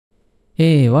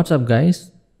Hey, what's up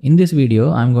guys? In this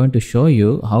video, I'm going to show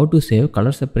you how to save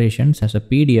color separations as a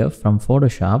PDF from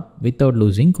Photoshop without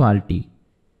losing quality.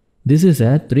 This is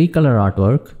a 3-color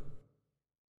artwork.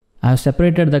 I have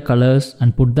separated the colors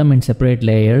and put them in separate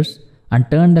layers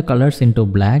and turned the colors into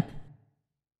black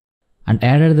and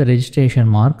added the registration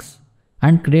marks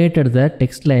and created the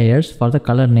text layers for the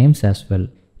color names as well.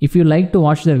 If you like to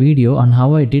watch the video on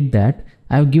how I did that,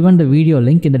 I have given the video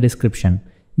link in the description.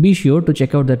 Be sure to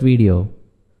check out that video.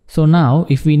 So now,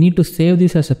 if we need to save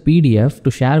this as a PDF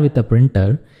to share with the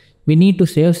printer, we need to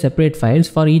save separate files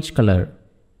for each color.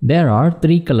 There are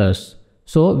 3 colors,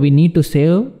 so we need to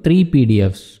save 3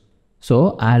 PDFs.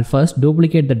 So I'll first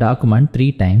duplicate the document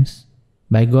 3 times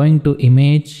by going to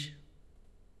Image,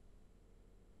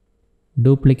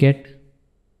 Duplicate,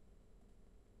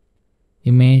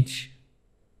 Image,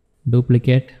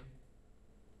 Duplicate.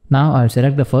 Now I'll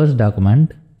select the first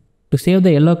document. To save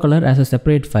the yellow color as a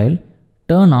separate file,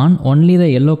 turn on only the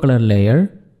yellow color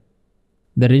layer,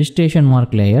 the registration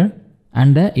mark layer,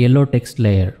 and the yellow text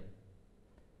layer.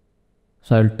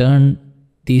 So I'll turn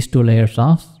these 2 layers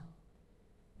off.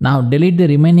 Now delete the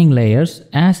remaining layers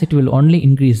as it will only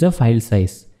increase the file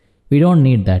size. We don't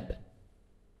need that.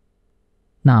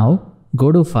 Now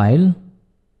go to File,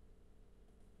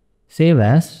 Save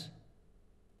As,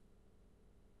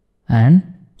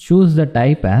 and choose the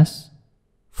type as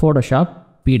Photoshop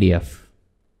PDF.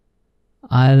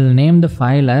 I'll name the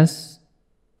file as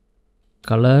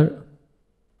color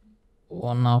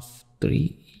 1 of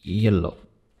 3 yellow.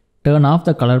 Turn off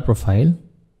the color profile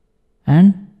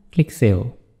and click Save.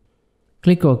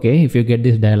 Click OK if you get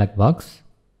this dialog box.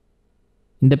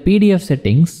 In the PDF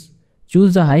settings,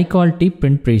 choose the high quality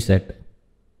print preset.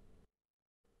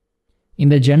 In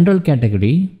the general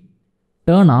category,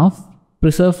 turn off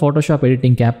Preserve Photoshop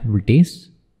editing capabilities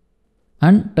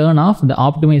and turn off the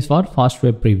Optimize for fast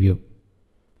web preview.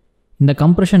 In the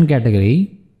compression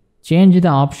category, change the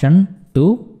option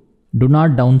to Do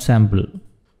Not Downsample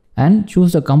and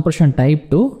choose the compression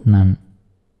type to None.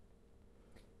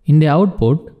 In the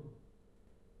output,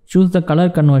 choose the color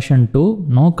conversion to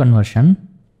No Conversion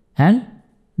and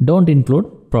don't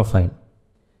include profile.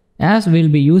 As we'll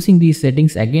be using these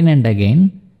settings again and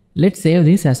again, let's save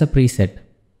this as a preset.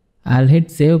 I'll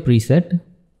hit Save Preset.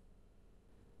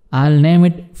 I'll name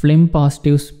it Film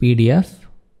Positives PDF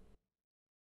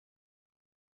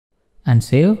and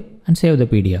save the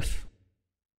PDF.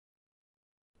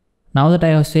 Now that I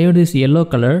have saved this yellow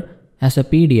color as a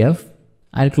PDF,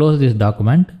 I'll close this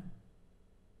document.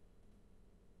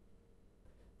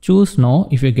 Choose No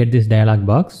if you get this dialog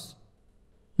box.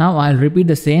 Now I'll repeat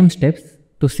the same steps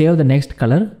to save the next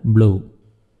color, blue.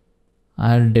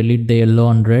 I'll delete the yellow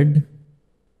and red,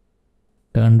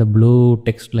 turn the blue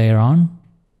text layer on,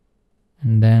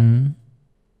 and then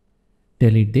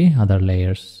delete the other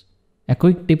layers. A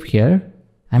quick tip here,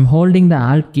 I'm holding the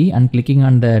Alt key and clicking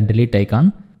on the delete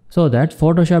icon so that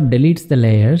Photoshop deletes the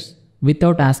layers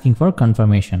without asking for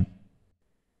confirmation.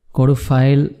 Go to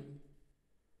File,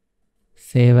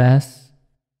 Save As,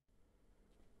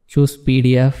 choose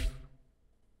PDF.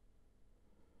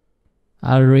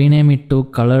 I'll rename it to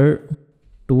color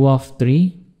 2 of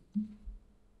 3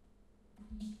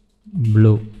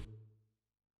 blue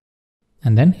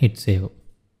and then hit save.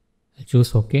 I'll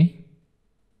choose OK.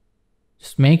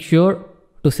 Just make sure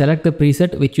to select the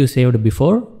preset which you saved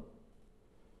before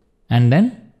and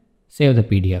then save the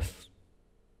PDF.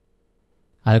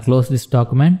 I'll close this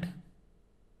document.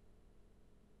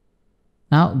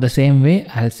 Now the same way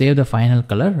I'll save the final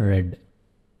color red.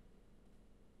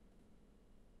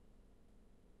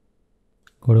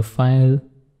 Go to File,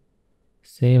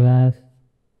 Save As,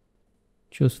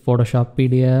 choose Photoshop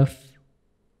PDF,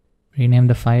 rename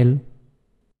the file.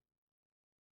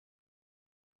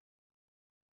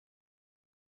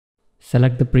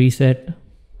 Select the preset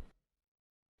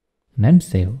and then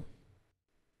save.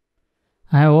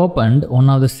 I have opened one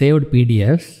of the saved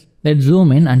PDFs. Let's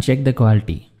zoom in and check the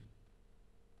quality.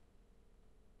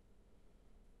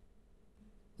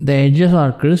 The edges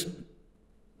are crisp,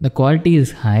 the quality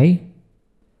is high,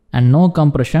 and no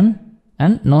compression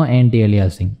and no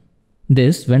anti-aliasing.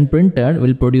 This, when printed,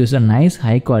 will produce a nice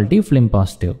high quality film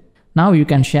positive. Now you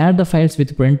can share the files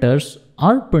with printers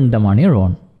or print them on your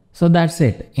own. So that's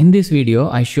it. In this video,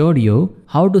 I showed you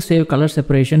how to save color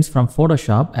separations from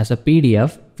Photoshop as a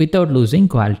PDF without losing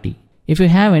quality. If you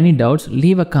have any doubts,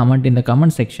 leave a comment in the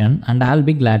comment section and I'll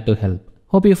be glad to help.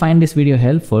 Hope you find this video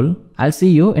helpful. I'll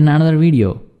see you in another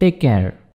video. Take care.